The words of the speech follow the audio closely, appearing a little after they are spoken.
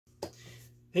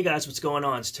Hey guys, what's going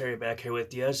on? It's Terry back here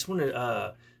with you. I just want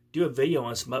to do a video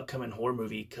on some upcoming horror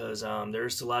movie because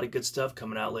there's a lot of good stuff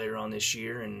coming out later on this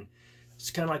year, and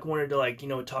it's kind of like wanted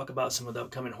to talk about some of the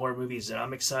upcoming horror movies that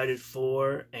I'm excited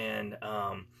for and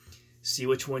see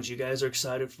which ones you guys are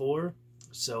excited for.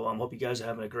 So hope you guys are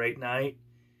having a great night.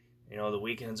 You know, the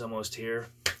weekend's almost here,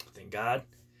 thank God.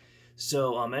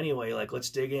 So anyway, let's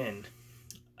dig in.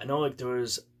 I know there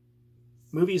was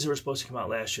movies that were supposed to come out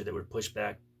last year that were pushed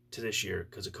back to this year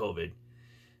because of COVID.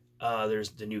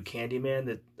 There's the new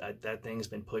Candyman that thing's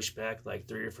been pushed back like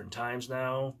 3 different times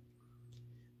now.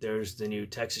 There's the new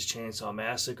Texas Chainsaw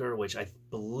Massacre, which I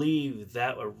believe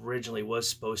that originally was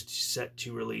supposed to set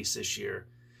to release this year.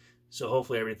 So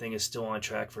hopefully everything is still on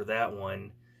track for that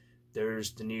one.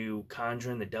 There's the new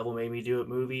Conjuring, The Devil Made Me Do It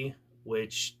movie,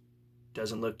 which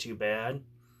doesn't look too bad.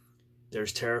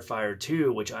 There's Terrifier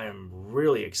 2, which I am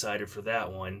really excited for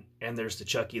that one. And there's the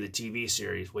Chucky the TV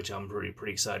series, which I'm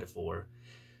pretty excited for.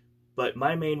 But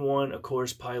my main one, of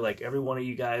course, probably like every one of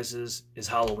you guys is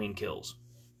Halloween Kills.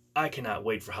 I cannot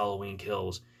wait for Halloween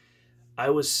Kills.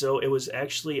 It was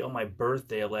actually on my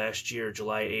birthday last year,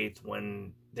 July 8th,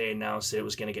 when they announced that it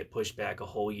was going to get pushed back a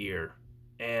whole year.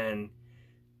 And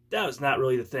that was not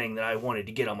really the thing that I wanted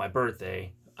to get on my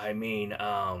birthday. I mean,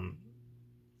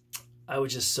 I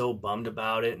was just so bummed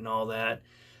about it and all that.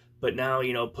 But now,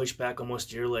 pushed back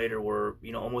almost a year later, we're,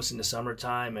 almost into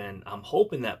summertime, and I'm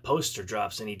hoping that poster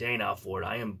drops any day now for it.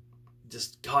 I am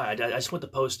just, God, I just want the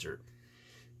poster.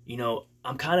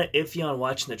 I'm kind of iffy on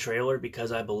watching the trailer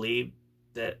because I believe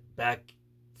that back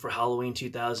for Halloween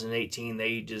 2018,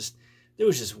 there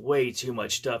was just way too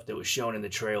much stuff that was shown in the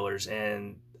trailers,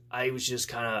 and I was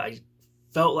just I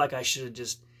felt like I should have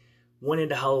just went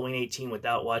into Halloween 18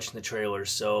 without watching the trailers.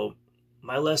 So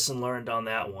my lesson learned on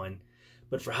that one.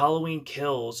 But for Halloween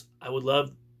Kills, I would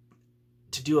love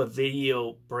to do a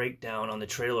video breakdown on the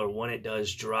trailer when it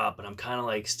does drop. And I'm kind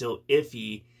of still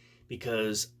iffy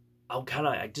because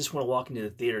I just want to walk into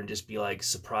the theater and just be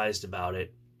surprised about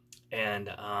it. And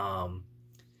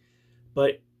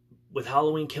but with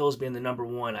Halloween Kills being the number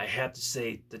one, I have to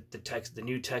say that the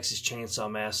new Texas Chainsaw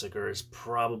Massacre is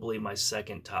probably my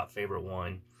second top favorite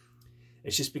one.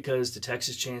 It's just because the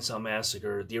Texas Chainsaw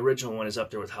Massacre, the original one, is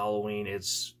up there with Halloween.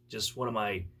 It's just one of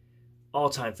my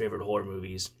all-time favorite horror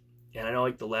movies. And I know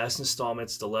the last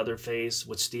installments, the Leatherface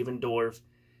with Stephen Dorff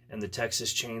and the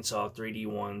Texas Chainsaw 3D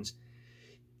ones,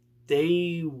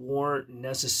 they weren't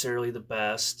necessarily the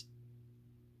best.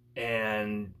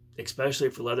 And especially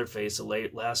for Leatherface, the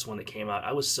last one that came out,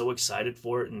 I was so excited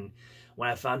for it. And when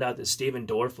I found out that Stephen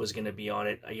Dorff was going to be on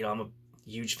it, I'm a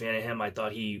huge fan of him. I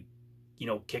thought he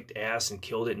kicked ass and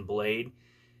killed it in Blade.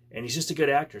 And he's just a good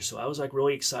actor. So I was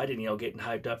really excited, getting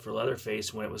hyped up for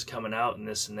Leatherface when it was coming out and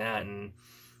this and that. And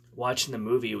watching the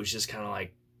movie, it was just kind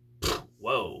of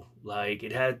whoa.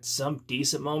 It had some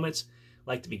decent moments,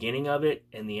 like the beginning of it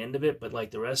and the end of it. But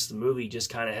the rest of the movie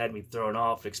just kind of had me thrown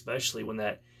off, especially when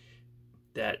that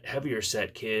heavier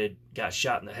set kid got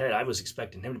shot in the head. I was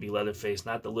expecting him to be Leatherface,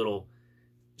 not the little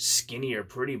skinnier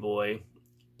pretty boy.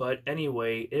 But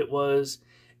anyway, it was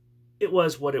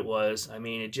what it was. I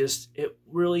mean, it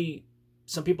really,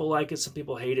 some people like it, some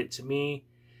people hate it. To me,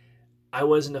 I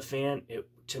wasn't a fan.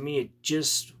 To me, it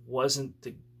just wasn't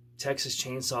the Texas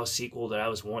Chainsaw sequel that I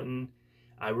was wanting.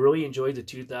 I really enjoyed the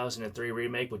 2003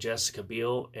 remake with Jessica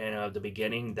Biel, and the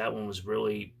beginning, that one was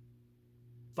really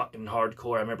fucking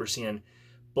hardcore. I remember seeing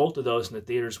both of those in the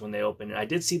theaters when they opened. And I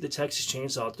did see the Texas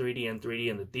Chainsaw 3D and 3D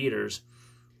in the theaters,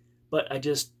 but I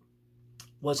just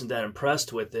wasn't that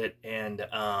impressed with it. And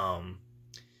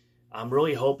I'm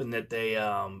really hoping that they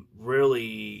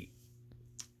really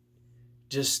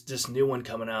just this new one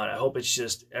coming out, I hope it's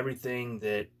just everything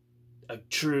that a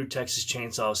true Texas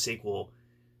Chainsaw sequel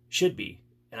should be.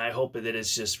 And I hope that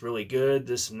it's just really good,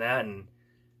 this and that, and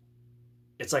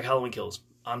it's like Halloween Kills.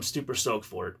 I'm super stoked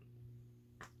for it.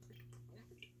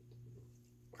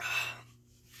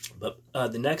 But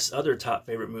the next other top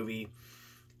favorite movie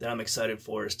that I'm excited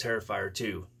for is Terrifier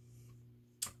 2.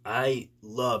 I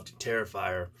loved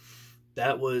Terrifier.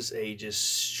 That was a just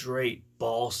straight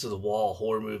balls to the wall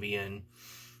horror movie, and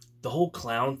the whole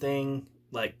clown thing,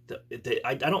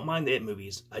 I don't mind the It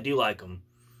movies. I do like them.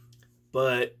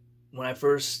 But when I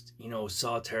first,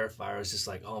 saw Terrifier, I was just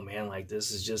oh man, this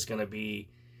is just going to be,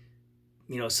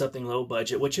 something low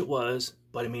budget, which it was.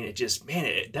 But I mean, it just,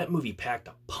 man, that movie packed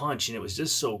a punch, and it was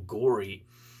just so gory.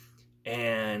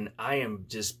 And I am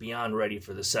just beyond ready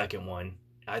for the second one.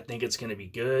 I think it's going to be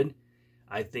good.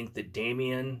 I think that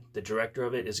Damien, the director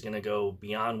of it, is going to go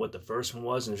beyond what the first one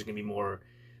was, and there's going to be more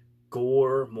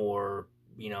gore, more,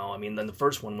 I mean, than the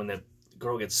first one when the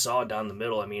girl gets sawed down the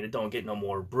middle. I mean, it don't get no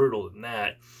more brutal than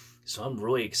that. So I'm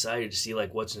really excited to see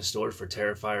like what's in store for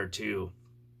Terrifier 2.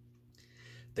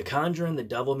 The Conjuring, The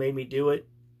Devil Made Me Do It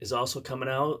is also coming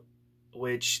out,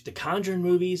 which the Conjuring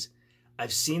movies,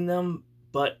 I've seen them,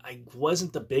 but I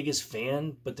wasn't the biggest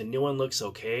fan, but the new one looks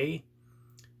okay.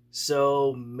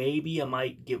 So maybe I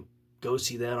might go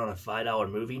see that on a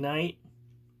 $5 movie night.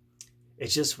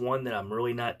 It's just one that I'm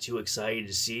really not too excited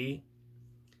to see.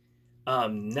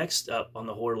 Next up on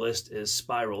the horror list is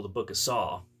Spiral, the Book of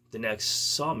Saw, the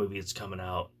next Saw movie that's coming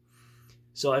out.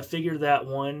 So I figured that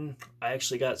one, I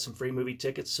actually got some free movie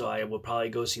tickets, so I will probably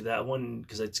go see that one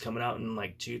because it's coming out in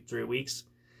like 2-3 weeks.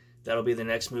 That'll be the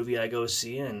next movie I go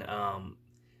see, and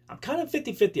I'm kind of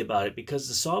 50-50 about it because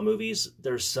the Saw movies,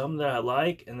 there's some that I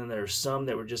like, and then there's some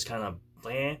that were just kind of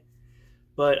bland.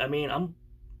 But I mean, I'm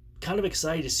kind of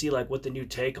excited to see like what the new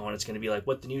take on it's going to be, like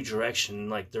what the new direction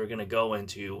like they're going to go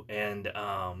into, and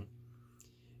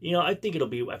you know, I think it'll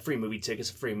be a free movie ticket's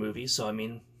a free movie, so I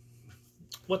mean,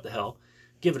 what the hell,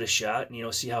 give it a shot and, you know,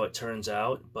 see how it turns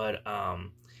out. But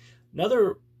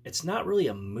it's not really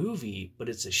a movie, but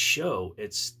it's a show.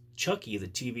 It's Chucky, the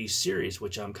TV series,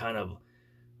 which I'm kind of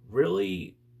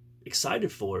really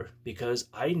excited for because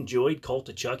I enjoyed Cult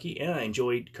of Chucky and I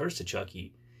enjoyed Curse of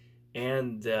Chucky.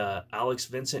 And Alex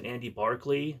Vincent, Andy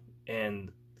Barclay,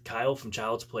 and Kyle from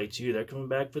Child's Play 2, they're coming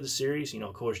back for the series. You know,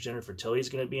 of course, Jennifer Tilly's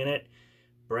going to be in it.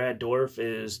 Brad Dourif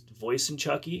is voicing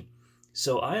Chucky.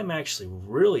 So I am actually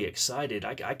really excited.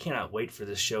 I cannot wait for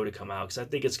this show to come out because I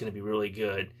think it's going to be really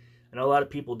good. I know a lot of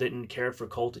people didn't care for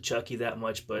Cult of Chucky that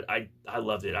much, but I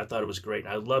loved it. I thought it was great.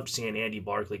 And I loved seeing Andy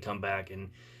Barclay come back, and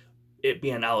it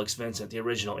being Alex Vincent, the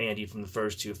original Andy from the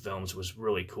first 2 films, was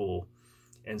really cool.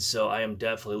 And so I am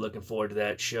definitely looking forward to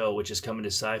that show, which is coming to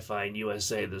Sci-Fi in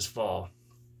USA this fall.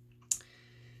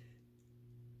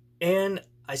 And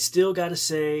I still got to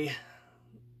say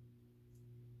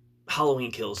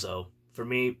Halloween Kills, though. For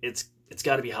me, it's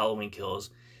got to be Halloween Kills.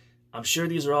 I'm sure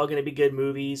these are all going to be good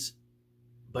movies,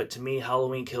 but to me,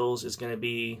 Halloween Kills is going to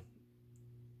be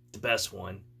the best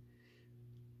one.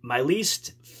 My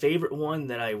least favorite one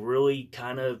that I really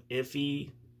kind of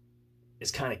iffy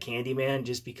is kind of Candyman,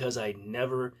 just because I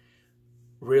never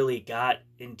really got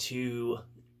into,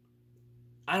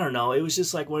 I don't know, it was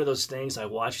just like one of those things. I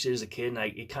watched it as a kid and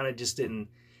it kind of just didn't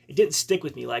stick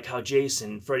with me like how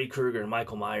Jason, Freddy Krueger, and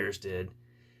Michael Myers did.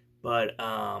 But,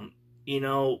 you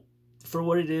know, for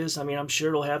what it is, I mean, I'm sure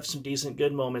it'll have some decent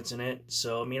good moments in it.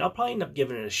 So, I mean, I'll probably end up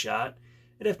giving it a shot.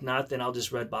 And if not, then I'll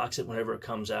just Redbox it whenever it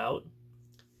comes out.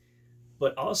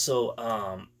 But also,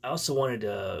 I also wanted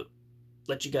to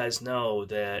let you guys know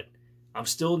that I'm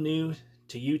still new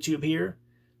to YouTube here.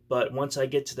 But once I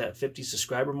get to that 50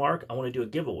 subscriber mark, I want to do a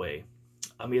giveaway.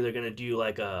 I'm either going to do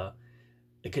like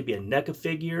it could be a NECA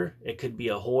figure, it could be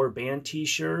a horror band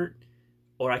t-shirt,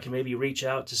 or I can maybe reach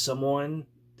out to someone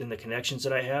in the connections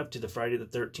that I have to the Friday the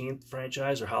 13th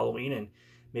franchise or Halloween and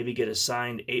maybe get a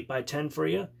signed 8x10 for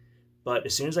you. But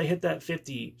as soon as I hit that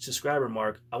 50 subscriber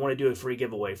mark, I want to do a free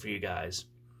giveaway for you guys.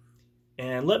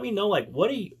 And let me know, like,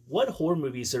 what horror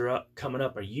movies that are coming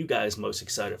up are you guys most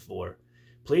excited for?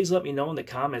 Please let me know in the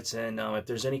comments, and if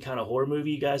there's any kind of horror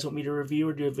movie you guys want me to review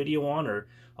or do a video on, or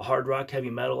a hard rock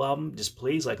heavy metal album, just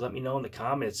please let me know in the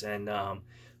comments. And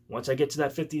once I get to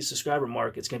that 50 subscriber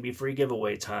mark, it's going to be free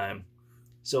giveaway time.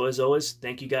 So as always,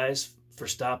 thank you guys for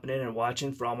stopping in and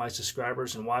watching. For all my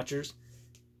subscribers and watchers,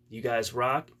 you guys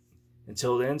rock.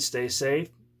 Until then, stay safe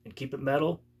and keep it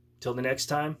metal. Till the next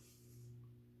time,